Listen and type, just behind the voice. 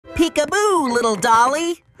Peekaboo, little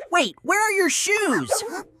dolly. Wait, where are your shoes?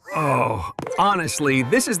 Oh, honestly,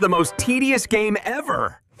 this is the most tedious game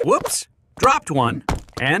ever. Whoops, dropped one.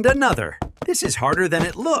 And another. This is harder than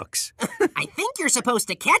it looks. I think you're supposed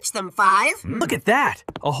to catch them, Five. Look at that,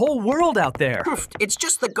 a whole world out there. It's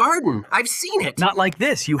just the garden. I've seen it. Not like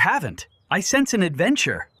this, you haven't. I sense an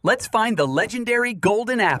adventure. Let's find the legendary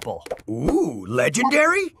golden apple. Ooh,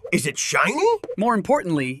 legendary? Is it shiny? More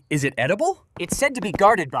importantly, is it edible? It's said to be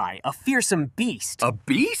guarded by a fearsome beast. A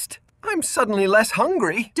beast? I'm suddenly less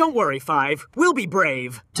hungry. Don't worry, Five. We'll be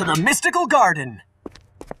brave. To the mystical garden.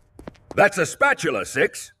 That's a spatula,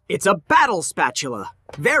 Six. It's a battle spatula.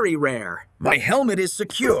 Very rare. My helmet is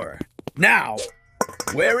secure. Now,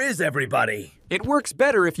 where is everybody? It works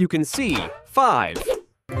better if you can see. 5.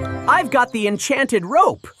 I've got the enchanted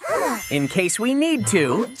rope. In case we need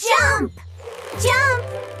to. Jump! Jump!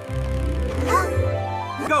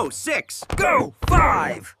 Go, 6. Go,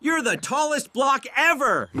 5. You're the tallest block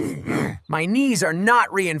ever. My knees are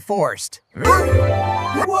not reinforced.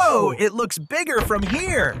 Whoa, it looks bigger from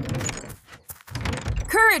here.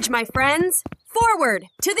 Courage, my friends. Forward,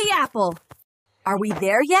 to the apple. Are we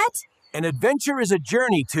there yet? An adventure is a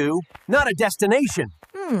journey to, not a destination.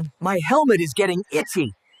 My helmet is getting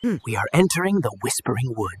itchy. We are entering the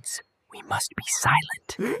Whispering Woods. We must be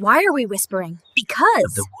silent. Why are we whispering? Because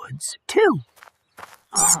Of the woods, too.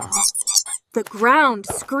 the ground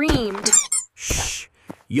screamed. Shh,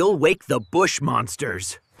 you'll wake the bush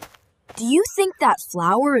monsters. Do you think that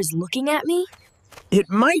flower is looking at me? It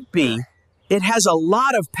might be. It has a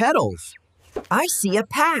lot of petals. I see a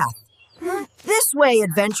path. This way,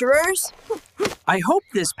 adventurers. I hope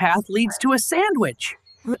this path leads to a sandwich.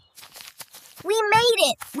 We made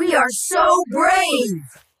it! We are so brave!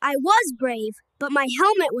 I was brave, but my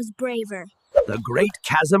helmet was braver. The great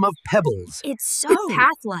chasm of pebbles. It's so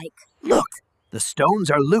path-like. Look, the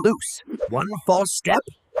stones are loose. One false step.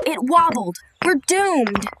 It wobbled. We're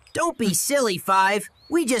doomed. Don't be silly, Five.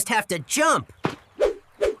 We just have to jump.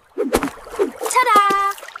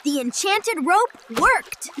 Ta-da! The enchanted rope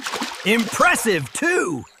worked. Impressive,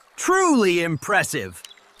 too. Truly impressive.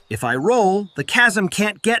 If I roll, the chasm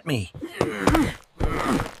can't get me.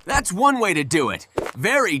 That's one way to do it.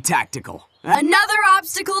 Very tactical. Another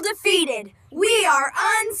obstacle defeated. We are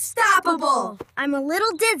unstoppable. I'm a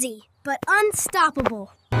little dizzy, but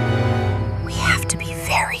unstoppable. We have to be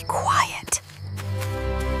very quiet.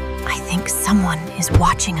 I think someone is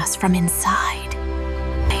watching us from inside.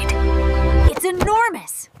 It's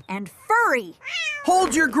enormous and furry.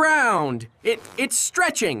 Hold your ground. It's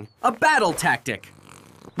stretching. A battle tactic.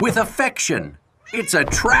 With affection. It's a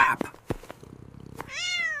trap.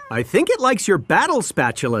 I think it likes your battle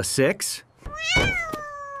spatula, Six.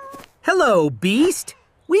 Hello, beast.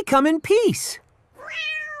 We come in peace.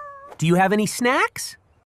 Do you have any snacks?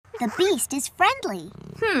 The beast is friendly.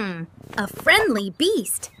 A friendly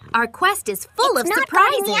beast. Our quest is full of It's not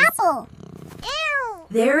surprises. guarding the apple. Ew!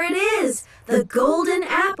 There it is, the golden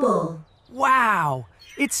apple. Wow,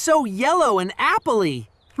 it's so yellow and apple-y.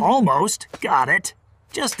 Almost got it.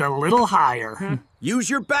 Just a little higher. Use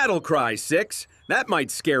your battle cry, 6. That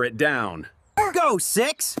might scare it down. Go,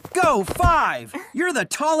 6. Go, 5. You're the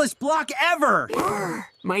tallest block ever.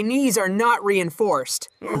 My knees are not reinforced.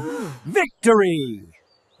 Victory!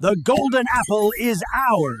 The golden apple is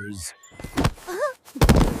ours.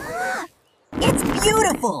 It's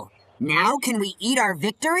beautiful. Now can we eat our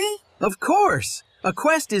victory? Of course. A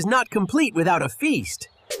quest is not complete without a feast.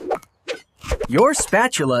 Your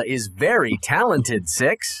spatula is very talented,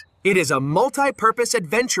 6. It is a multi-purpose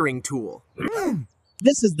adventuring tool.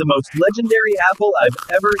 This is the most legendary apple I've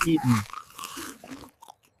ever eaten.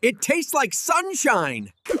 It tastes like sunshine.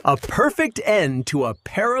 A perfect end to a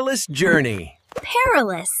perilous journey.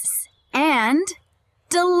 Perilous and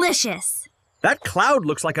delicious. That cloud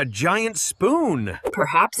looks like a giant spoon.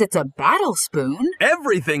 Perhaps it's a battle spoon.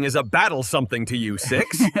 Everything is a battle something to you,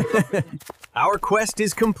 6. Our quest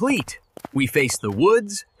is complete. We face the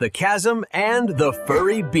woods, the chasm, and the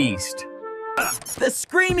furry beast. The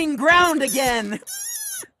screaming ground again.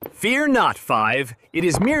 Fear not, 5. It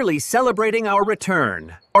is merely celebrating our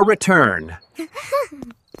return. Our return.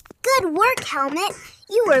 Good work, Helmet.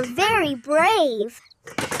 You were very brave.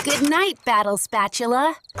 Good night, battle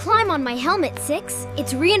spatula. Climb on my helmet, 6.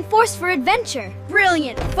 It's reinforced for adventure.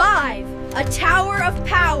 Brilliant, 5. A tower of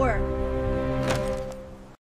power.